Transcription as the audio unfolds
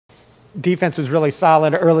defense was really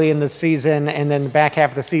solid early in the season, and then the back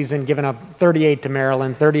half of the season giving up 38 to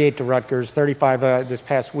Maryland, 38 to Rutgers, 35 this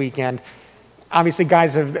past weekend. Obviously,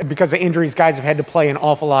 because of injuries, guys have had to play an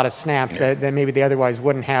awful lot of snaps that maybe they otherwise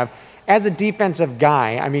wouldn't have. As a defensive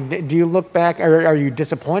guy, I mean, do you look back, or are you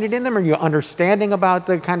disappointed in them? Are you understanding about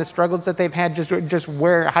the kind of struggles that they've had?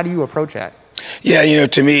 How do you approach that? Yeah,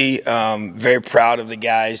 to me, very proud of the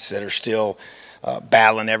guys that are still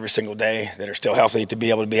battling every single day, that are still healthy to be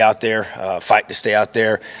able to be out there, fight to stay out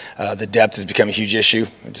there. The depth has become a huge issue.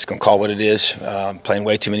 I'm just going to call it what it is. Playing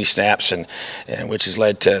way too many snaps, and which has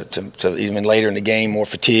led to even later in the game, more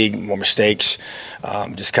fatigue, more mistakes,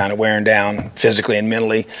 just kind of wearing down physically and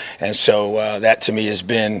mentally. And so that to me has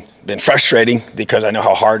been frustrating, because I know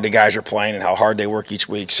how hard the guys are playing and how hard they work each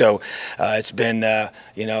week. So it's been an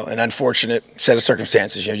unfortunate set of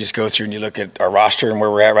circumstances. You just go through and you look at our roster and where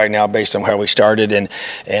we're at right now based on how we started,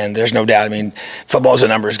 and there's no doubt. I mean, football is a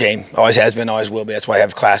numbers game. Always has been, always will be. That's why I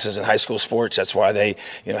have classes in high school sports. That's why they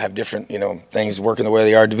have different things working the way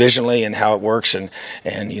they are divisionally and how it works. And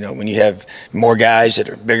when you have more guys that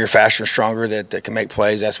are bigger, faster, and stronger that can make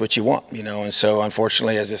plays, that's what you want. And so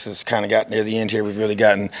unfortunately, as this has kind of got near the end here, we've really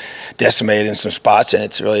gotten decimated in some spots, and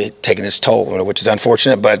it's really taken its toll, which is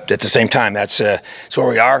unfortunate. But at the same time, that's where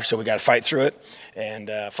we are. So we got to fight through it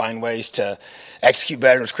and find ways to execute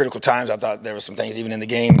better in those critical times. I thought there were some things even in the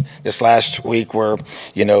game this last week where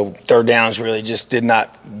third downs really just did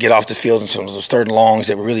not get off the field in some of those third and longs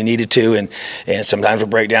that we really needed to, and sometimes with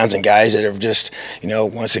breakdowns and guys that have just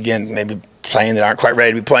once again maybe playing that aren't quite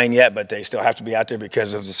ready to be playing yet, but they still have to be out there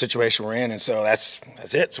because of the situation we're in. And so that's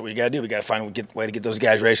it. So what you got to do, we got to find a way to get those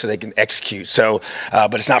guys ready so they can execute. So,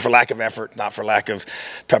 but it's not for lack of effort, not for lack of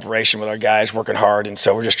preparation with our guys working hard. And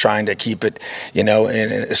so we're just trying to keep it, and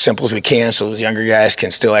as simple as we can, so those younger guys can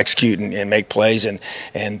still execute and make plays,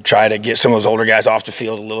 and try to get some of those older guys off the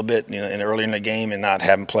field a little bit, and earlier in the game, and not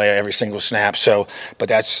have them play every single snap. So, but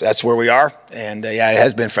that's where we are. And it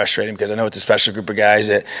has been frustrating, because I know it's a special group of guys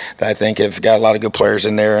that I think have got a lot of good players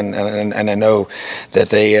in there, and I know that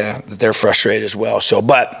they're frustrated as well. So,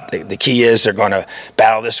 but the key is they're going to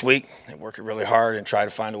battle this week, and work it really hard, and try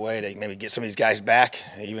to find a way to maybe get some of these guys back.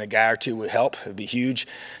 Even a guy or two would help. It would be huge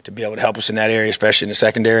to be able to help us in that area, especially in the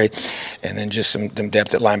secondary, and then just some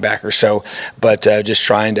depth at linebacker. So, but just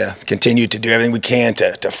trying to continue to do everything we can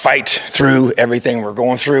to fight through everything we're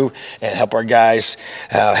going through, and help our guys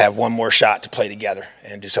have one more shot to play together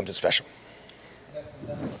and do something special.